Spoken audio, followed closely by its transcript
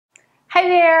Hi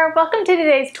there, welcome to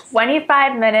today's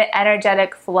 25-minute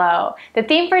energetic flow. The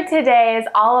theme for today is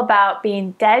all about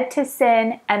being dead to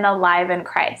sin and alive in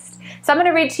Christ. So I'm going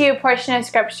to read to you a portion of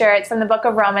scripture. It's from the book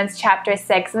of Romans chapter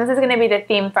 6, and this is going to be the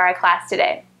theme for our class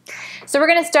today. So we're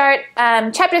going to start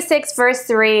chapter 6, verse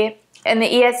 3. In the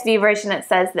ESV version it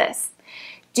says this: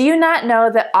 "Do you not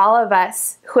know that all of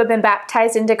us who have been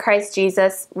baptized into Christ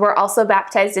Jesus were also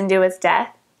baptized into his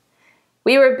death?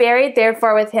 We were buried,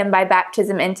 therefore, with him by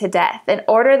baptism into death, in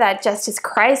order that just as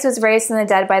Christ was raised from the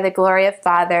dead by the glory of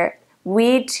Father,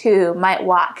 we too might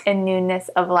walk in newness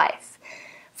of life.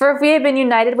 For if we have been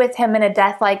united with him in a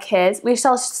death like his, we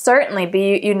shall certainly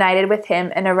be united with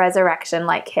him in a resurrection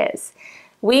like his.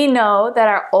 We know that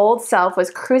our old self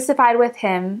was crucified with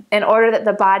him in order that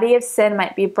the body of sin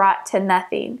might be brought to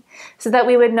nothing, so that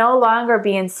we would no longer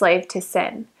be enslaved to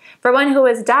sin. For one who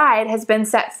has died has been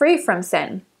set free from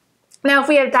sin. Now, if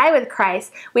we have died with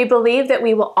Christ, we believe that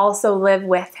we will also live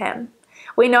with him.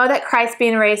 We know that Christ,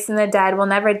 being raised from the dead, will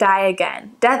never die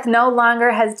again. Death no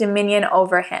longer has dominion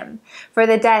over him. For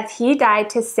the death he died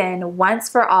to sin once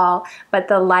for all, but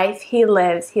the life he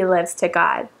lives to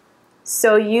God.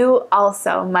 So you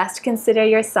also must consider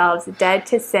yourselves dead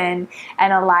to sin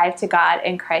and alive to God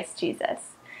in Christ Jesus."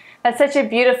 That's such a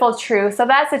beautiful truth. So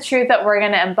that's the truth that we're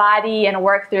going to embody and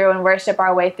work through and worship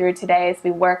our way through today as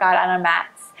we work out on our mats.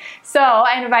 So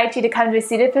I invite you to come to a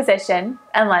seated position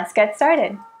and let's get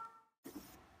started.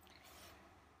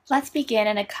 Let's begin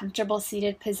in a comfortable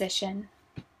seated position.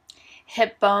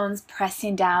 Hip bones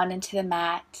pressing down into the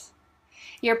mat.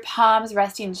 Your palms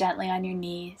resting gently on your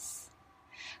knees.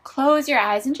 Close your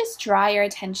eyes and just draw your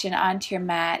attention onto your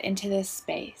mat, into this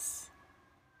space.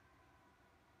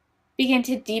 Begin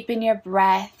to deepen your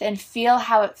breath and feel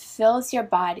how it fills your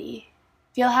body.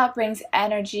 Feel how it brings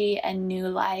energy and new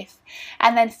life.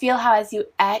 And then feel how as you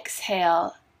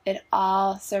exhale, it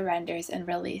all surrenders and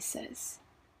releases.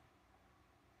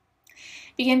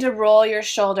 Begin to roll your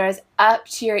shoulders up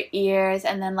to your ears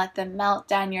and then let them melt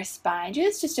down your spine. Do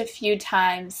this just a few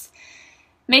times,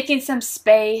 making some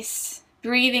space,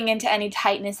 breathing into any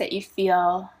tightness that you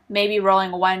feel, maybe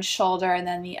rolling one shoulder and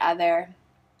then the other.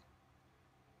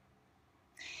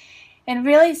 And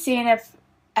really seeing if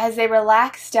as they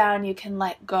relax down, you can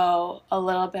let go a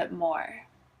little bit more.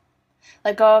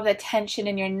 Let go of the tension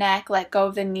in your neck. Let go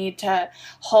of the need to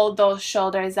hold those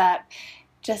shoulders up.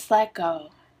 Just let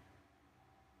go.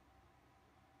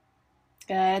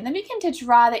 Good. And then begin to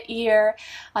draw the ear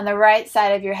on the right side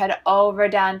of your head over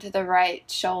down to the right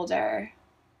shoulder.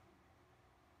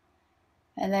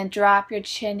 And then drop your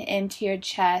chin into your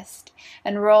chest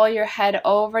and roll your head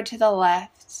over to the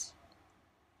left.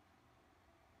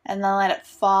 And then let it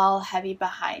fall heavy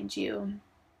behind you.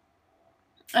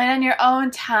 And on your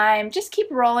own time, just keep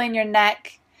rolling your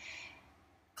neck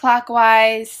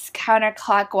clockwise,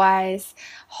 counterclockwise,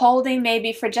 holding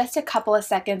maybe for just a couple of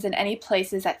seconds in any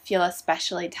places that feel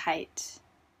especially tight.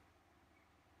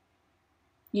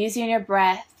 Using your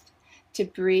breath to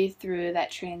breathe through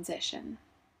that transition.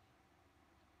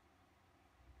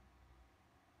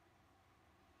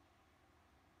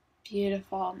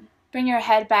 Beautiful. Bring your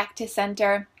head back to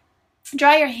center.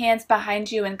 Draw your hands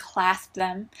behind you and clasp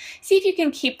them. See if you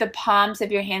can keep the palms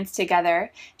of your hands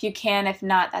together. If you can, if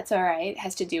not, that's all right. It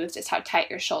has to do with just how tight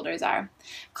your shoulders are.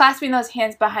 Clasping those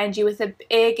hands behind you with a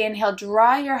big inhale,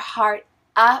 draw your heart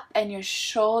up and your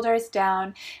shoulders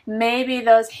down. Maybe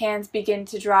those hands begin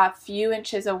to draw a few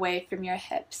inches away from your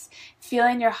hips.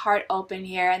 Feeling your heart open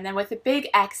here. And then with a big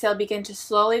exhale, begin to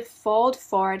slowly fold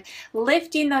forward,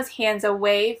 lifting those hands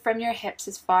away from your hips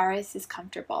as far as is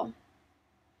comfortable.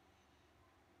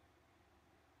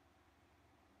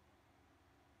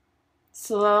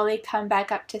 Slowly come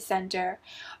back up to center.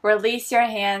 Release your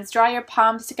hands, draw your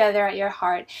palms together at your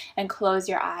heart, and close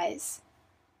your eyes.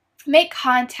 Make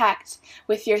contact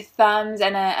with your thumbs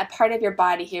and a part of your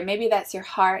body here. Maybe that's your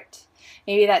heart.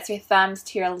 Maybe that's your thumbs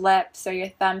to your lips or your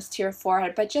thumbs to your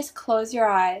forehead. But just close your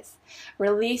eyes.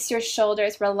 Release your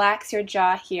shoulders. Relax your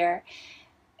jaw here.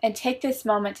 And take this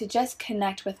moment to just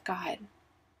connect with God.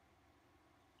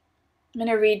 I'm going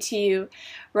to read to you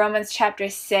Romans chapter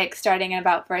 6, starting in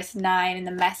about verse 9. In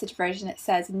the Message version, it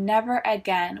says, "Never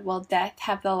again will death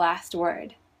have the last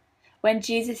word. When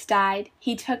Jesus died,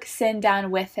 he took sin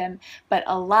down with him, but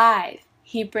alive,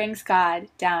 he brings God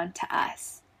down to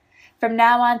us. From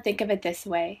now on, think of it this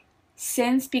way.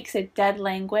 Sin speaks a dead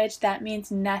language that means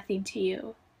nothing to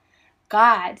you.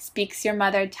 God speaks your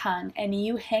mother tongue, and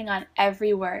you hang on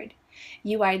every word.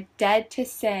 You are dead to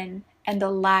sin and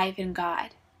alive in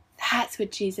God." That's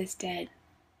what Jesus did.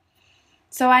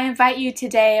 So I invite you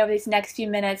today, over these next few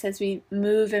minutes as we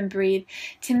move and breathe,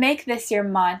 to make this your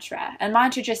mantra. And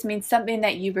mantra just means something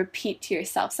that you repeat to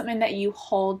yourself, something that you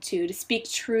hold to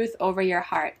speak truth over your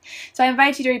heart. So I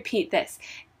invite you to repeat this: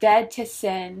 dead to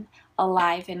sin,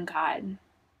 alive in God.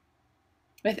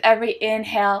 With every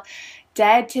inhale,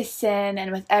 dead to sin,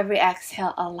 and with every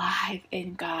exhale, alive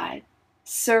in God.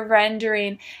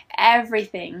 Surrendering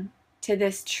everything to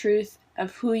this truth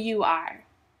of who you are.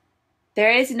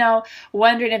 There is no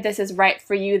wondering if this is right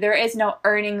for you. There is no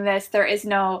earning this. There is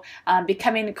no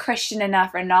becoming Christian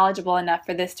enough or knowledgeable enough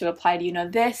for this to apply to you. No,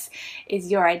 this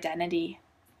is your identity.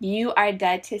 You are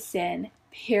dead to sin,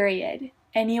 period.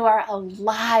 And you are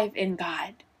alive in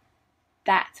God.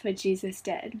 That's what Jesus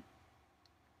did.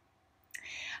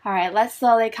 All right, let's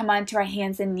slowly come onto our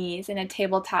hands and knees in a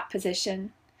tabletop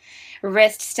position.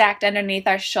 Wrists stacked underneath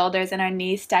our shoulders and our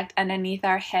knees stacked underneath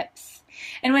our hips.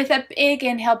 And with a big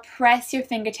inhale, press your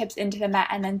fingertips into the mat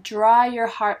and then draw your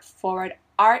heart forward,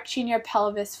 arching your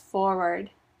pelvis forward,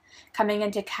 coming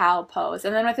into cow pose.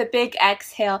 And then with a big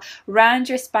exhale, round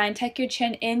your spine, tuck your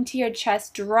chin into your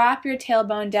chest, drop your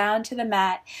tailbone down to the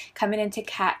mat, coming into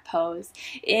cat pose.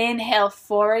 Inhale,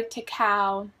 forward to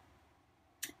cow.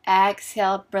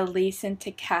 Exhale, release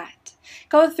into cat.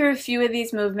 Go through a few of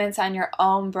these movements on your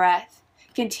own breath,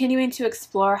 continuing to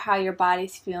explore how your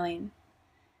body's feeling.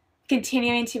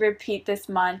 Continuing to repeat this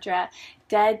mantra,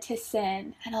 dead to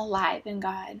sin and alive in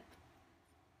God.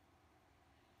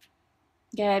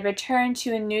 Good. Return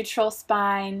to a neutral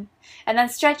spine. And then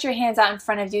stretch your hands out in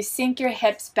front of you. Sink your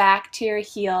hips back to your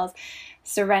heels.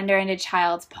 Surrender into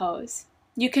child's pose.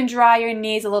 You can draw your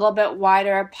knees a little bit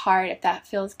wider apart if that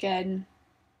feels good.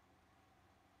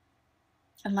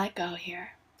 And let go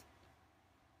here.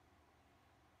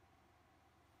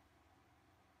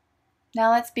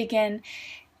 Now let's begin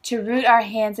to root our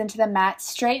hands into the mat.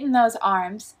 Straighten those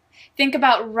arms. Think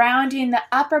about rounding the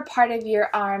upper part of your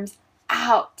arms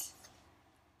out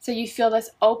so you feel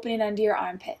this opening under your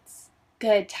armpits.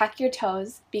 Good. Tuck your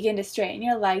toes. Begin to straighten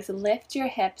your legs. Lift your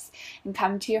hips and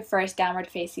come to your first downward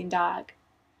facing dog.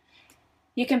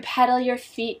 You can pedal your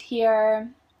feet here.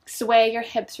 Sway your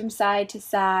hips from side to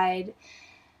side.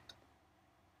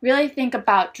 Really think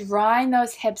about drawing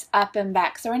those hips up and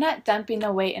back so we're not dumping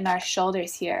the weight in our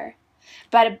shoulders here.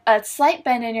 But a slight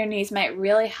bend in your knees might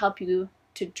really help you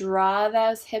to draw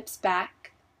those hips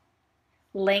back.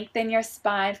 Lengthen your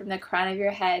spine from the crown of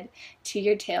your head to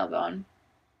your tailbone.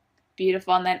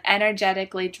 Beautiful. And then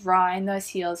energetically drawing those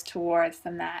heels towards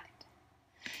the mat.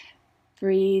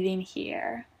 Breathing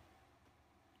here.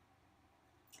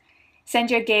 Send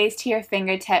your gaze to your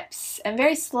fingertips and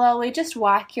very slowly just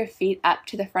walk your feet up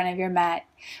to the front of your mat.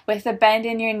 With a bend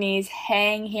in your knees,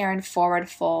 hang here in forward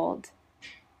fold.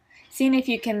 Seeing if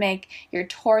you can make your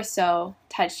torso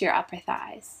touch your upper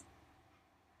thighs.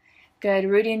 Good.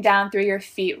 Rooting down through your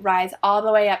feet, rise all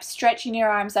the way up, stretching your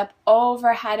arms up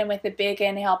overhead, and with a big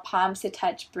inhale, palms to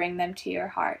touch, bring them to your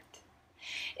heart.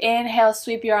 Inhale,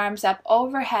 sweep your arms up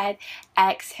overhead.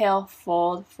 Exhale,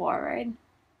 fold forward.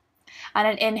 On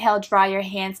an inhale, draw your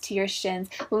hands to your shins.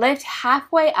 Lift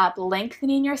halfway up,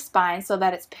 lengthening your spine so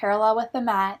that it's parallel with the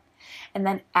mat. And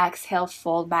then exhale,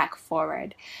 fold back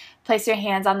forward. Place your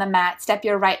hands on the mat. Step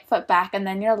your right foot back and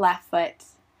then your left foot.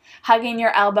 Hugging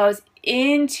your elbows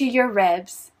into your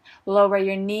ribs. Lower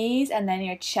your knees and then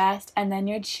your chest and then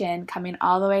your chin, coming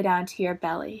all the way down to your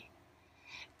belly.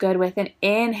 Good. With an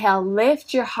inhale,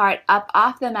 lift your heart up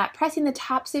off the mat, pressing the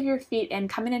tops of your feet and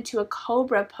coming into a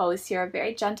cobra pose here, a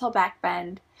very gentle back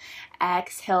bend.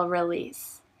 Exhale,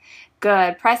 release.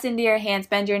 Good. Press into your hands,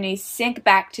 bend your knees, sink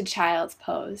back to child's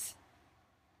pose.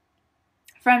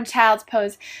 From child's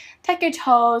pose, tuck your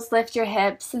toes, lift your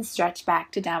hips, and stretch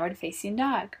back to downward facing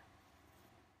dog.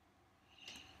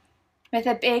 With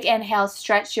a big inhale,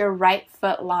 stretch your right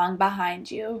foot long behind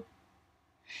you.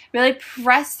 Really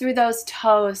press through those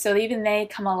toes so even they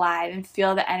come alive and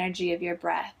feel the energy of your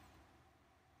breath.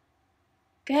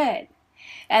 Good.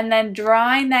 And then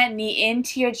drawing that knee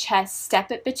into your chest,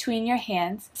 step it between your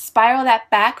hands. Spiral that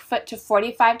back foot to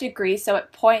 45 degrees so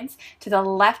it points to the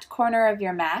left corner of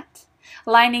your mat.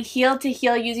 Lining heel to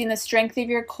heel using the strength of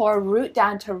your core, root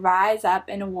down to rise up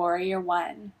in warrior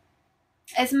one.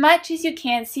 As much as you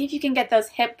can, see if you can get those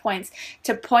hip points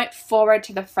to point forward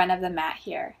to the front of the mat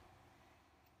here.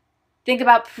 Think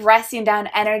about pressing down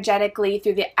energetically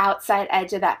through the outside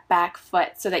edge of that back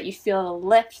foot so that you feel a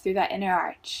lift through that inner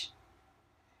arch.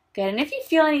 Good. And if you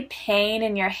feel any pain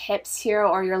in your hips here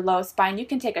or your low spine, you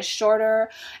can take a shorter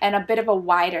and a bit of a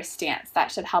wider stance.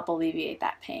 That should help alleviate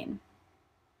that pain.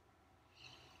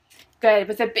 Good.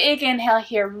 With a big inhale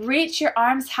here, reach your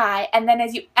arms high, and then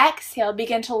as you exhale,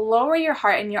 begin to lower your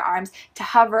heart and your arms to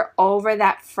hover over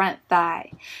that front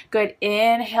thigh. Good.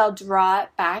 Inhale, draw it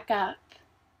back up.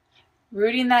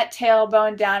 Rooting that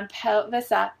tailbone down,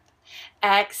 pelvis up.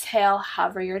 Exhale,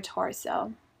 hover your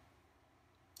torso.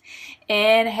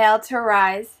 Inhale to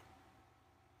rise.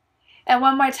 And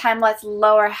one more time, let's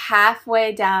lower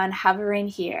halfway down, hovering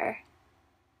here.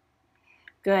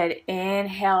 Good.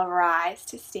 Inhale, rise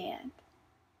to stand.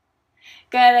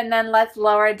 Good, and then let's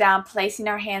lower down, placing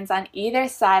our hands on either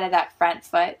side of that front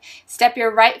foot. Step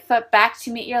your right foot back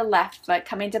to meet your left foot,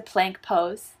 coming to plank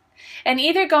pose. And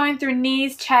either going through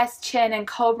knees, chest, chin, and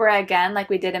cobra again, like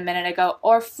we did a minute ago,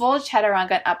 or full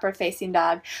chaturanga and upward facing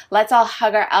dog. Let's all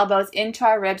hug our elbows into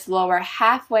our ribs, lower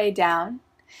halfway down.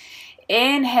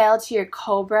 Inhale to your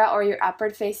cobra or your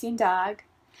upward facing dog.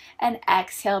 And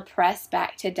exhale, press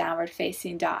back to downward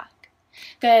facing dog.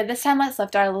 Good. This time let's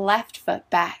lift our left foot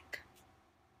back.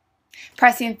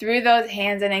 Pressing through those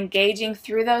hands and engaging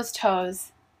through those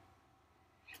toes.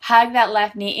 Hug that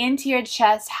left knee into your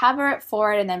chest, hover it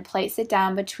forward, and then place it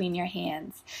down between your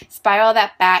hands. Spiral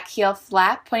that back heel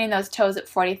flat, pointing those toes at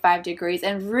 45 degrees,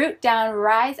 and root down,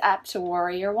 rise up to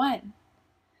warrior one.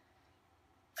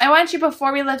 I want you,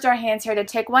 before we lift our hands here, to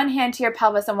take one hand to your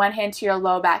pelvis and one hand to your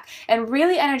low back and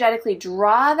really energetically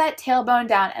draw that tailbone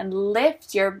down and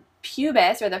lift your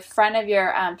pubis, or the front of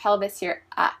your pelvis here,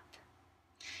 up.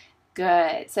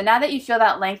 Good. So now that you feel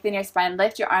that length in your spine,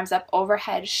 lift your arms up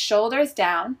overhead, shoulders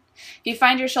down. If you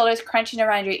find your shoulders crunching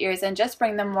around your ears, then just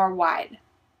bring them more wide.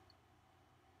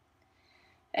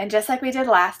 And just like we did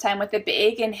last time, with a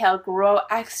big inhale, grow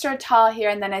extra tall here,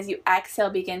 and then as you exhale,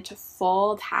 begin to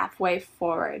fold halfway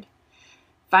forward.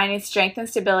 Finding strength and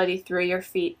stability through your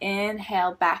feet.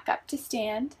 Inhale, back up to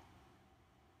stand.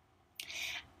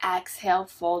 Exhale,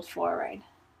 fold forward.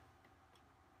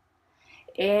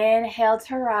 Inhale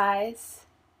to rise.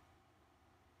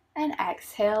 And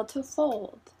exhale to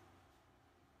fold.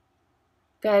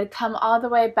 Good. Come all the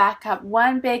way back up.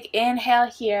 One big inhale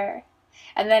here.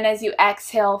 And then as you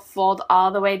exhale, fold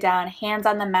all the way down. Hands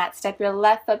on the mat. Step your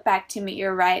left foot back to meet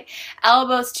your right.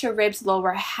 Elbows to ribs,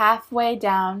 lower halfway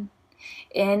down.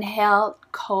 Inhale,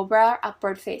 cobra,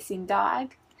 upward facing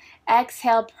dog.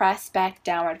 Exhale, press back,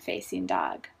 downward facing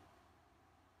dog.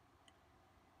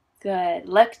 Good.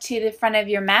 Look to the front of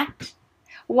your mat.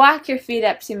 Walk your feet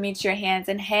up to meet your hands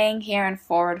and hang here in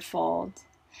forward fold.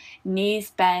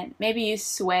 Knees bent. Maybe you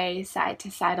sway side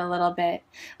to side a little bit.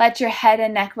 Let your head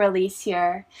and neck release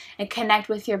here and connect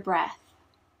with your breath.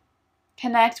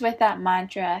 Connect with that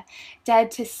mantra, dead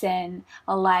to sin,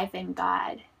 alive in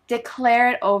God.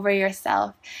 Declare it over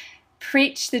yourself.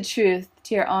 Preach the truth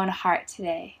to your own heart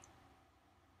today.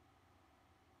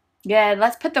 Good.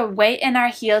 Let's put the weight in our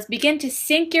heels. Begin to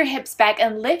sink your hips back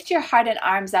and lift your heart and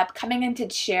arms up, coming into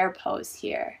chair pose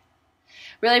here.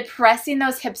 Really pressing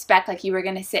those hips back like you were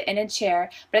going to sit in a chair.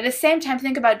 But at the same time,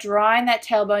 think about drawing that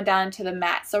tailbone down into the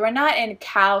mat. So we're not in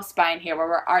cow spine here where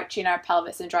we're arching our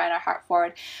pelvis and drawing our heart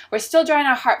forward. We're still drawing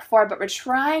our heart forward, but we're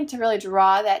trying to really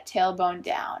draw that tailbone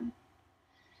down.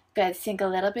 Good. Sink a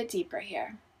little bit deeper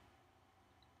here.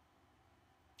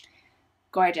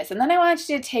 Gorgeous. And then I want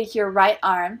you to take your right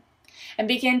arm and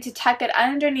begin to tuck it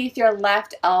underneath your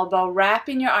left elbow,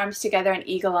 wrapping your arms together in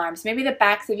eagle arms. Maybe the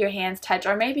backs of your hands touch,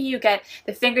 or maybe you get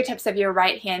the fingertips of your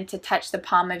right hand to touch the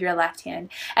palm of your left hand.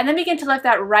 And then begin to lift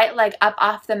that right leg up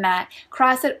off the mat,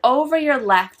 cross it over your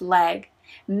left leg.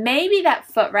 Maybe that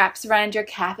foot wraps around your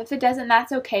calf. If it doesn't,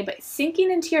 that's okay, but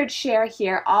sinking into your chair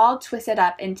here, all twisted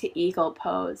up into eagle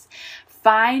pose.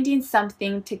 Finding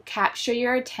something to capture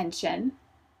your attention.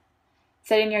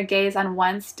 Setting your gaze on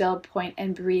one still point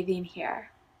and breathing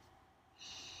here.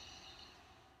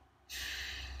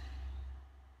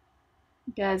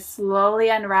 Good. Slowly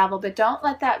unravel, but don't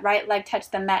let that right leg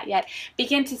touch the mat yet.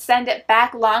 Begin to send it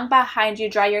back long behind you.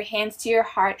 Draw your hands to your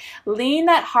heart. Lean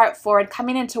that heart forward,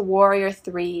 coming into warrior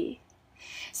three.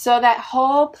 So that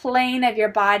whole plane of your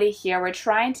body here, we're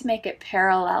trying to make it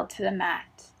parallel to the mat.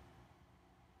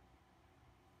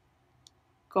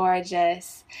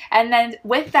 Gorgeous. And then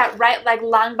with that right leg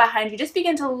long behind you, just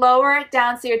begin to lower it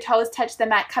down so your toes touch the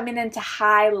mat, coming into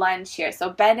high lunge here.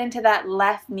 So bend into that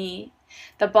left knee.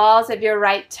 The balls of your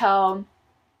right toe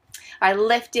are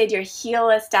lifted. Your heel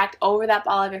is stacked over that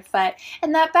ball of your foot.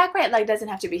 And that back right leg doesn't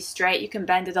have to be straight. You can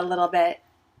bend it a little bit.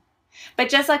 But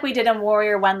just like we did in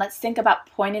Warrior One, let's think about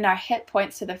pointing our hip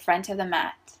points to the front of the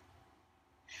mat.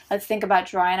 Let's think about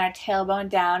drawing our tailbone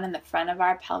down and the front of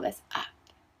our pelvis up.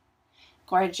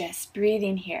 Gorgeous.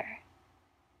 Breathing here.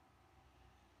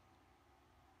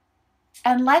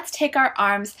 And let's take our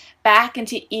arms back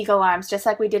into eagle arms, just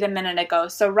like we did a minute ago.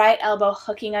 So right elbow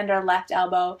hooking under left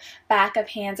elbow, back of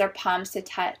hands or palms to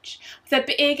touch. With a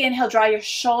big inhale, draw your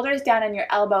shoulders down and your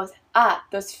elbows up,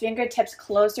 those fingertips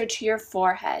closer to your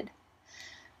forehead.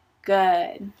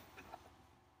 Good.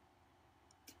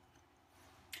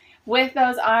 With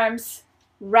those arms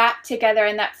wrapped together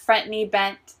and that front knee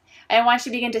bent, I want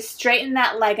you to begin to straighten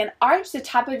that leg and arch the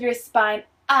top of your spine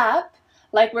up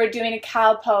like we're doing a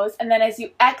cow pose. And then as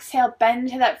you exhale, bend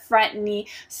into that front knee.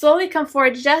 Slowly come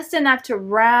forward just enough to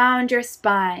round your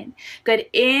spine. Good.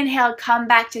 Inhale, come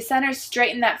back to center,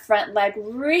 straighten that front leg,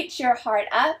 reach your heart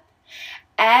up.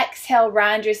 Exhale,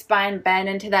 round your spine, bend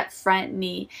into that front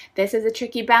knee. This is a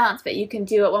tricky balance, but you can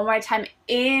do it one more time.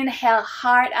 Inhale,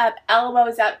 heart up,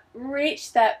 elbows up,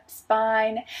 reach that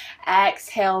spine.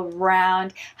 Exhale,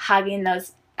 round, hugging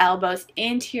those elbows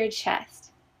into your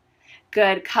chest.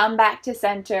 Good. Come back to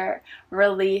center,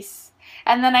 release.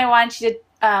 And then I want you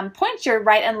to point your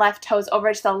right and left toes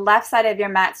over to the left side of your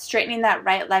mat, straightening that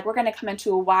right leg. We're going to come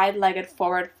into a wide-legged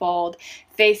forward fold,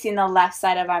 facing the left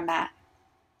side of our mat.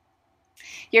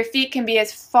 Your feet can be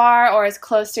as far or as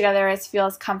close together as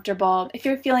feels comfortable. If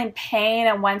you're feeling pain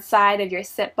on one side of your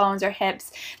sit bones or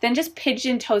hips, then just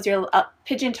pigeon toe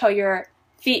your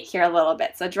feet here a little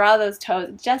bit. So draw those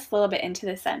toes just a little bit into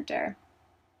the center.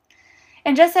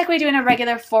 And just like we do in a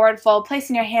regular forward fold,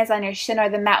 placing your hands on your shin or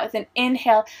the mat with an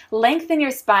inhale, lengthen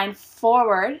your spine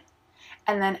forward,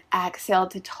 and then exhale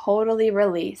to totally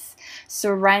release,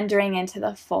 surrendering into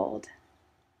the fold.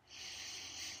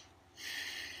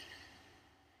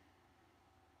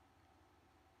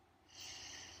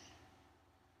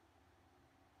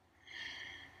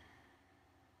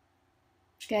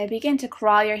 Good. Begin to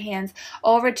crawl your hands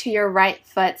over to your right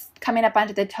foot, coming up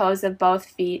onto the toes of both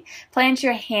feet. Plant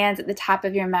your hands at the top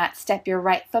of your mat. Step your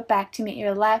right foot back to meet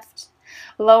your left.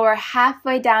 Lower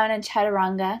halfway down in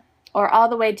chaturanga, or all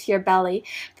the way to your belly.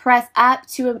 Press up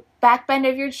to a back bend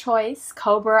of your choice,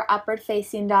 cobra or upward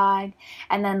facing dog,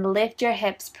 and then lift your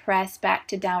hips, press back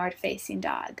to downward facing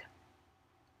dog.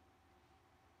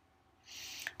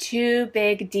 2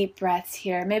 big deep breaths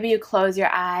here. Maybe you close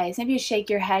your eyes. Maybe you shake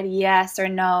your head yes or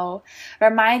no,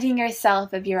 reminding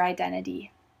yourself of your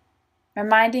identity.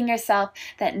 Reminding yourself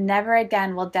that never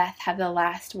again will death have the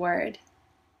last word.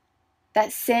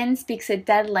 That sin speaks a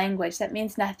dead language that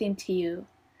means nothing to you.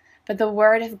 But the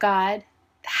word of God,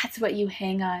 that's what you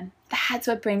hang on. That's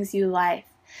what brings you life.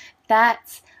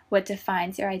 That's what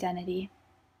defines your identity.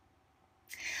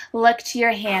 Look to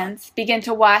your hands. Begin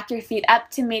to walk your feet up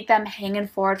to meet them, hanging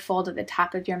forward fold at the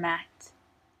top of your mat.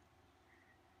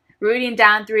 Rooting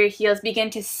down through your heels, begin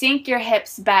to sink your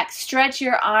hips back, stretch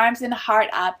your arms and heart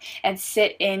up, and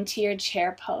sit into your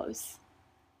chair pose.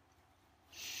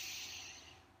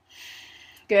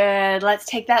 Good. Let's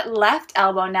take that left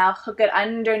elbow now, hook it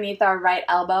underneath our right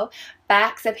elbow,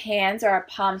 backs of hands or our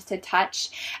palms to touch,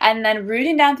 and then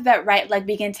rooting down through that right leg,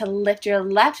 begin to lift your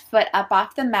left foot up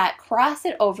off the mat, cross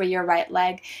it over your right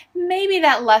leg. Maybe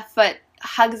that left foot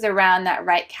hugs around that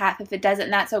right calf. If it doesn't,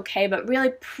 that's okay, but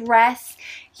really press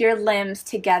your limbs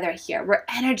together here. We're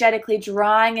energetically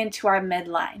drawing into our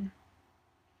midline.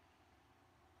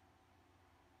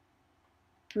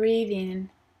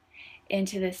 Breathing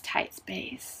into this tight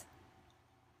space.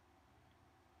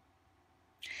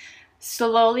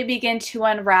 Slowly begin to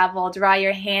unravel. Draw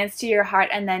your hands to your heart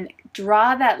and then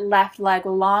draw that left leg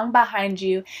long behind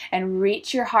you and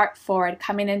reach your heart forward,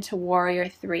 coming into Warrior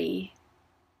 3.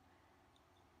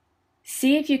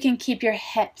 See if you can keep your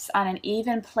hips on an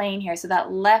even plane here so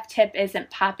that left hip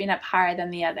isn't popping up higher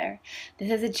than the other.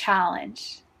 This is a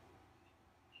challenge.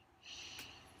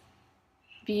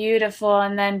 Beautiful.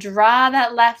 And then draw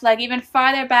that left leg even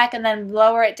farther back and then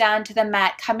lower it down to the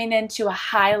mat, coming into a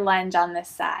high lunge on this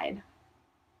side.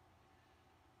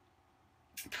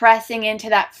 Pressing into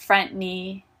that front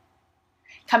knee,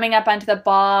 coming up onto the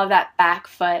ball of that back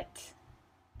foot.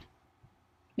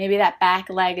 Maybe that back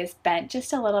leg is bent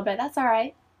just a little bit. That's all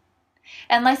right.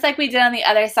 And just like we did on the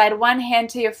other side, one hand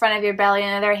to your front of your belly,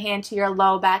 another hand to your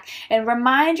low back. And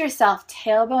remind yourself,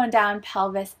 tailbone down,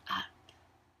 pelvis up.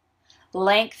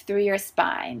 Length through your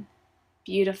spine.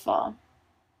 Beautiful.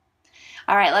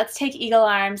 All right, let's take eagle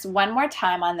arms one more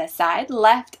time on this side.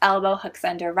 Left elbow hooks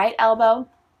under right elbow.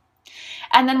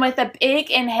 And then with a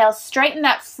big inhale, straighten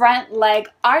that front leg,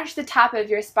 arch the top of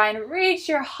your spine, reach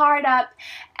your heart up.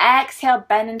 Exhale,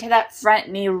 bend into that front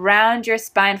knee, round your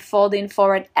spine, folding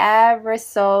forward ever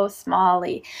so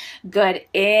smallly. Good.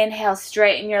 Inhale,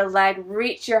 straighten your leg,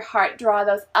 reach your heart, draw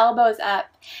those elbows up.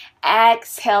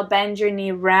 exhale, bend your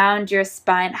knee, round your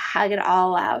spine, hug it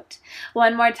all out.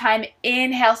 One more time,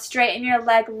 inhale, straighten your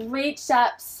leg, reach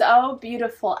up, so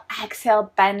beautiful.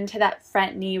 Exhale, bend to that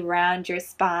front knee, round your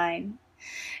spine.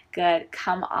 Good,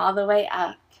 come all the way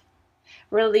up.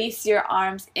 Release your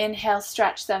arms, inhale,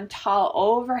 stretch them tall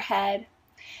overhead,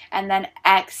 and then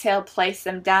exhale, place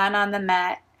them down on the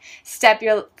mat. Step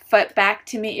your foot back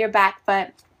to meet your back foot.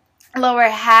 Lower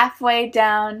halfway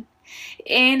down.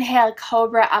 Inhale,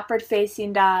 cobra, upward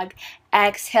facing dog.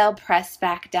 Exhale, press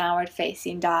back, downward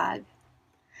facing dog.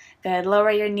 Good.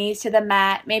 Lower your knees to the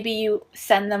mat. Maybe you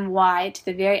send them wide to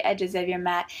the very edges of your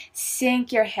mat.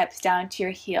 Sink your hips down to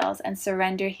your heels and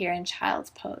surrender here in child's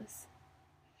pose.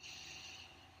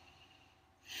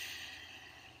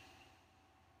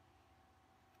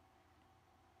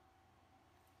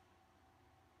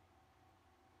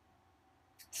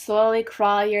 Slowly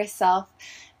crawl yourself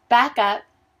back up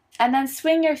and then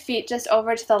swing your feet just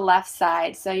over to the left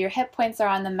side. So your hip points are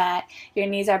on the mat, your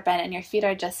knees are bent, and your feet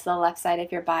are just to the left side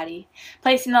of your body.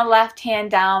 Placing the left hand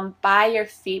down by your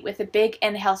feet with a big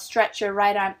inhale, stretch your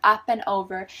right arm up and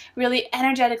over, really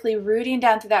energetically rooting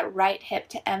down through that right hip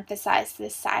to emphasize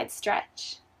this side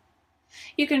stretch.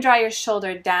 You can draw your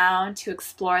shoulder down to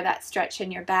explore that stretch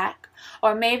in your back,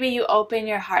 or maybe you open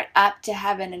your heart up to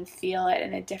heaven and feel it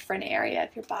in a different area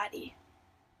of your body.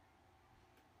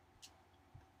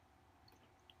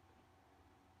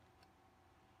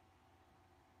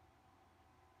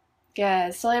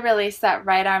 Good. Slowly release that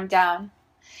right arm down.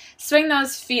 Swing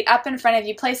those feet up in front of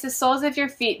you. Place the soles of your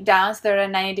feet down so they're at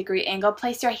a 90-degree angle.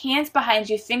 Place your hands behind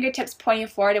you, fingertips pointing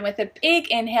forward, and with a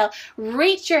big inhale,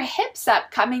 reach your hips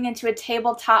up, coming into a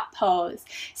tabletop pose.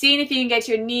 Seeing if you can get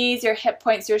your knees, your hip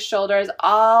points, your shoulders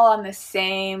all on the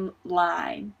same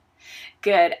line.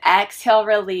 Good. Exhale,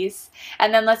 release.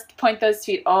 And then let's point those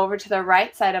feet over to the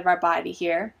right side of our body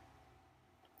here.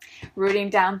 Rooting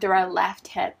down through our left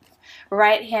hip.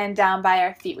 Right hand down by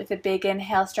our feet with a big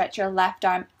inhale. Stretch your left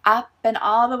arm up and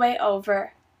all the way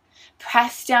over.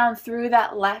 Press down through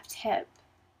that left hip.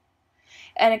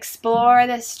 And explore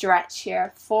the stretch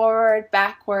here. Forward,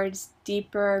 backwards,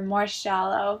 deeper, more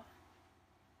shallow.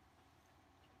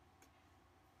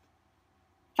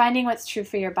 Finding what's true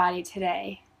for your body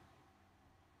today.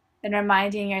 And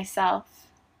reminding yourself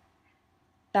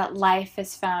that life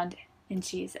is found in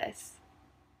Jesus.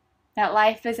 That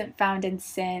life isn't found in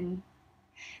sin.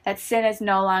 That sin is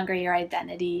no longer your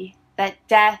identity. That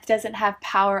death doesn't have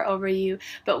power over you,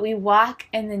 but we walk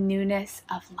in the newness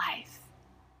of life.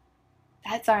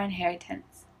 That's our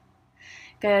inheritance.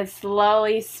 Good.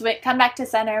 Slowly swing, come back to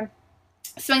center.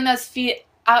 Swing those feet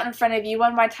out in front of you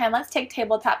one more time. Let's take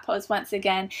tabletop pose once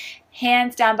again.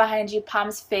 Hands down behind you,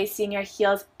 palms facing your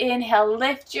heels. Inhale,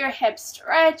 lift your hips,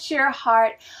 stretch your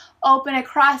heart, open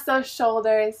across those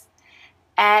shoulders.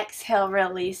 Exhale,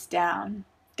 release down.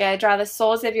 Good. Draw the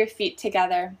soles of your feet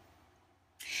together.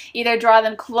 Either draw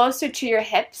them closer to your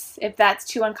hips. If that's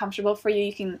too uncomfortable for you,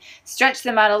 you can stretch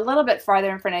them out a little bit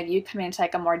farther in front of you, coming into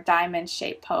like a more diamond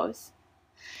shaped pose.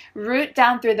 Root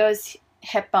down through those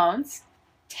hip bones.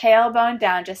 Tailbone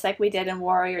down, just like we did in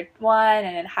Warrior One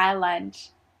and in High Lunge.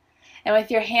 And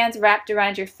with your hands wrapped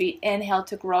around your feet, inhale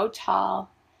to grow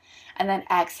tall, and then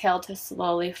exhale to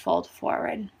slowly fold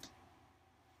forward.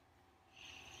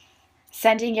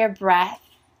 Sending your breath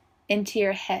into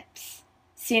your hips.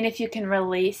 Seeing if you can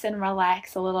release and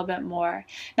relax a little bit more.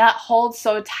 Not hold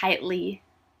so tightly,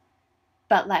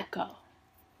 but let go.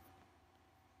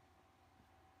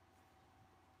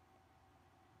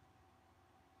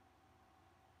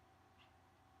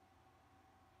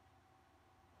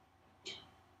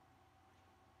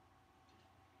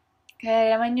 Good,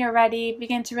 and when you're ready,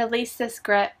 begin to release this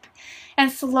grip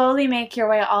and slowly make your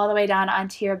way all the way down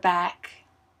onto your back.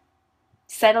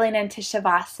 Settling into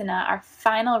Shavasana, our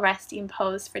final resting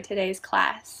pose for today's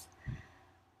class.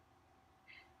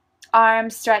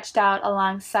 Arms stretched out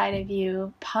alongside of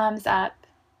you, palms up,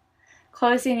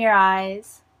 closing your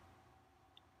eyes,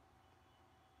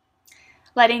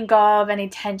 letting go of any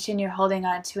tension you're holding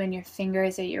on to in your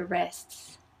fingers or your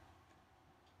wrists.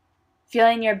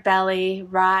 Feeling your belly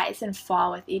rise and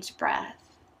fall with each breath.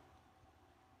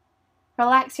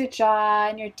 Relax your jaw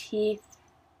and your teeth.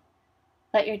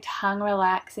 Let your tongue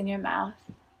relax in your mouth.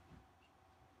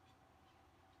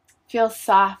 Feel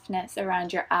softness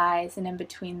around your eyes and in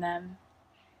between them.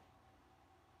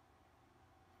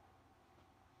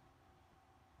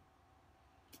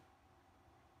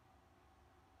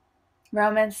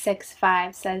 Romans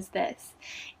 6:5 says this: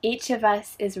 each of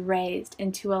us is raised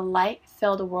into a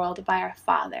light-filled world by our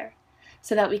Father,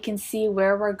 so that we can see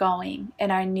where we're going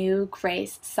in our new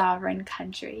grace sovereign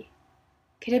country.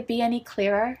 Could it be any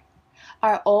clearer?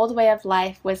 Our old way of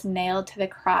life was nailed to the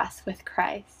cross with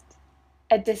Christ.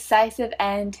 A decisive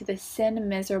end to the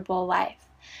sin-miserable life,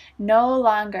 no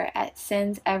longer at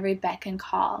sin's every beck and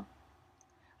call.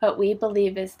 What we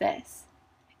believe is this: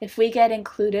 if we get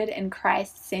included in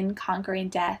Christ's sin-conquering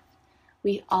death,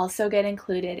 we also get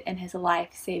included in his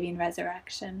life-saving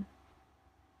resurrection.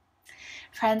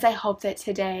 Friends, I hope that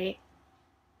today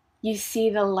you see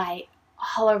the light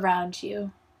all around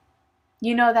you.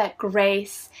 You know that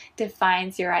grace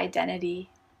defines your identity.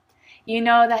 You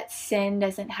know that sin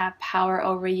doesn't have power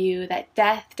over you, that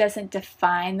death doesn't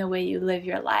define the way you live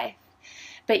your life,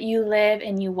 but you live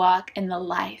and you walk in the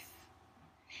life,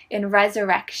 in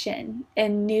resurrection,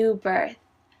 in new birth.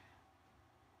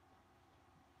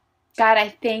 God, I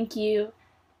thank you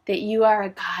that you are a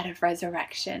God of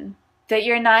resurrection, that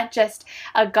you're not just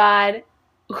a God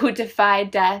who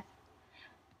defied death,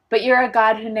 but you're a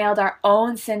God who nailed our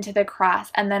own sin to the cross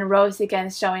and then rose again,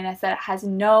 showing us that it has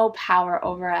no power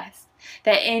over us,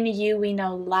 that in you we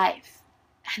know life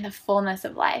and the fullness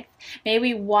of life. May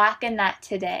we walk in that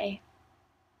today.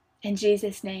 In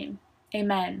Jesus' name,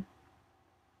 amen.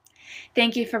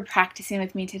 Thank you for practicing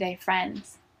with me today,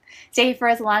 friends. Stay for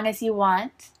as long as you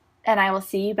want, and I will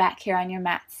see you back here on your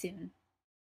mat soon.